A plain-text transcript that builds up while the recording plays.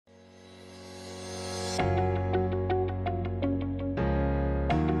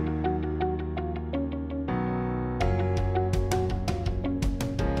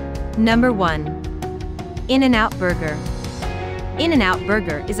Number 1. In-N-Out Burger. In-N-Out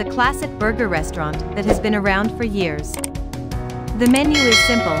Burger is a classic burger restaurant that has been around for years. The menu is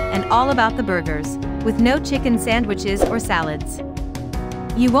simple and all about the burgers, with no chicken sandwiches or salads.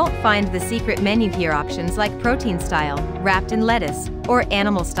 You won't find the secret menu here options like protein style, wrapped in lettuce, or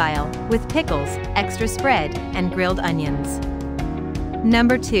animal style, with pickles, extra spread, and grilled onions.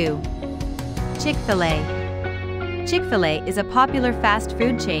 Number 2. Chick-fil-A. Chick-fil-A is a popular fast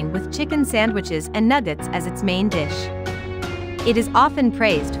food chain with chicken sandwiches and nuggets as its main dish. It is often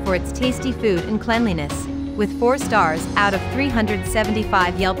praised for its tasty food and cleanliness, with 4 stars out of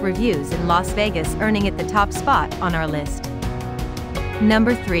 375 Yelp reviews in Las Vegas, earning it the top spot on our list.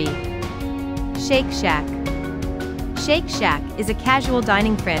 Number 3. Shake Shack. Shake Shack is a casual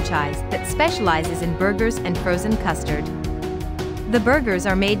dining franchise that specializes in burgers and frozen custard. The burgers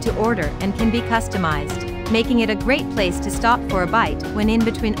are made to order and can be customized, making it a great place to stop for a bite when in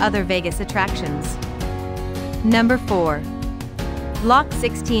between other Vegas attractions. Number 4. Block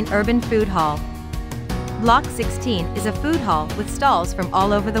 16 Urban Food Hall. Block 16 is a food hall with stalls from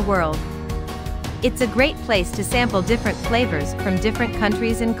all over the world. It's a great place to sample different flavors from different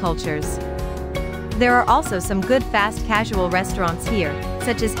countries and cultures. There are also some good fast casual restaurants here,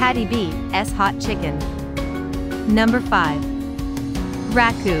 such as Hattie B's Hot Chicken. Number 5.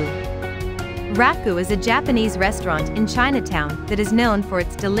 Raku. Raku is a Japanese restaurant in Chinatown that is known for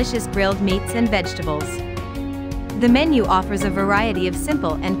its delicious grilled meats and vegetables. The menu offers a variety of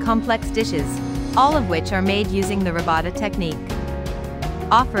simple and complex dishes, all of which are made using the rabata technique,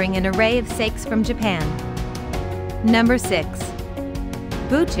 offering an array of steaks from Japan. Number 6.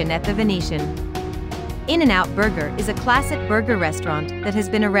 Buchin at the Venetian. In-N-Out Burger is a classic burger restaurant that has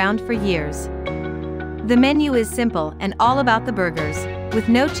been around for years. The menu is simple and all about the burgers, with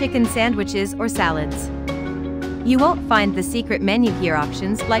no chicken sandwiches or salads. You won't find the secret menu here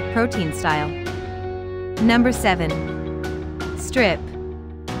options like protein style. Number 7. Strip.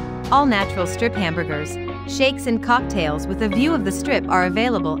 All-natural strip hamburgers, shakes and cocktails with a view of the Strip are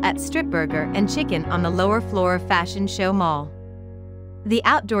available at Strip Burger and Chicken on the lower floor of Fashion Show Mall. The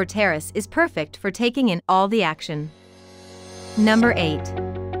outdoor terrace is perfect for taking in all the action. Number 8.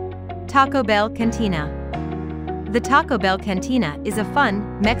 Taco Bell Cantina. The Taco Bell Cantina is a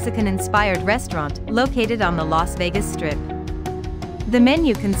fun, Mexican-inspired restaurant located on the Las Vegas Strip. The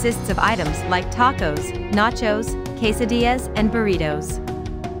menu consists of items like tacos, nachos, quesadillas, and burritos.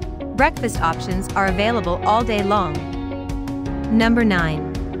 Breakfast options are available all day long. Number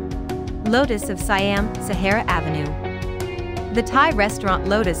 9. Lotus of Siam, Sahara Avenue. The Thai restaurant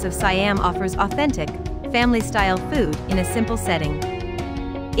Lotus of Siam offers authentic, family-style food in a simple setting.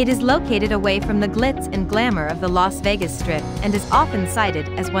 It is located away from the glitz and glamour of the Las Vegas Strip and is often cited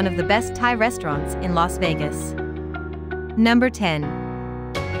as one of the best Thai restaurants in Las Vegas. Number 10.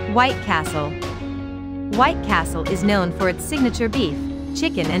 White Castle. White Castle is known for its signature beef,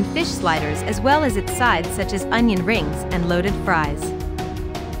 chicken and fish sliders as well as its sides such as onion rings and loaded fries.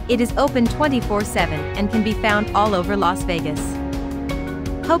 It is open 24/7 and can be found all over Las Vegas.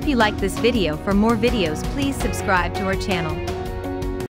 Hope you liked this video. For more videos, please subscribe to our channel.